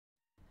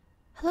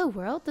Hello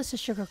world, this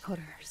is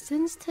Sugarcoder.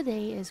 Since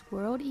today is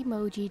World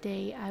Emoji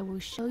Day, I will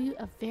show you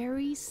a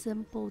very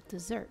simple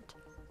dessert.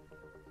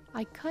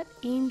 I cut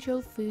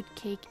angel food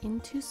cake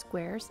into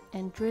squares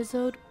and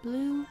drizzled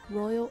blue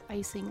royal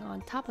icing on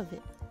top of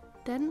it.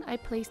 Then I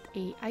placed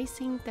a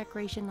icing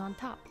decoration on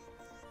top.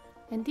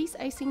 And these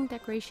icing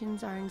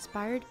decorations are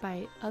inspired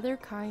by other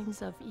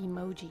kinds of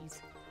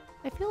emojis.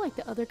 I feel like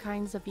the other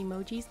kinds of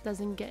emojis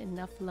doesn't get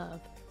enough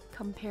love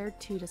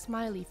compared to the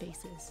smiley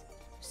faces.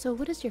 So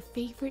what is your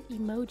favorite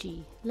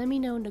emoji? Let me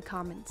know in the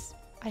comments.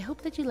 I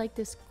hope that you like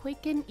this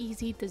quick and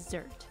easy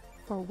dessert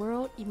for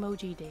World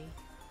Emoji Day.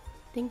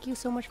 Thank you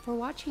so much for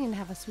watching and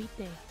have a sweet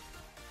day.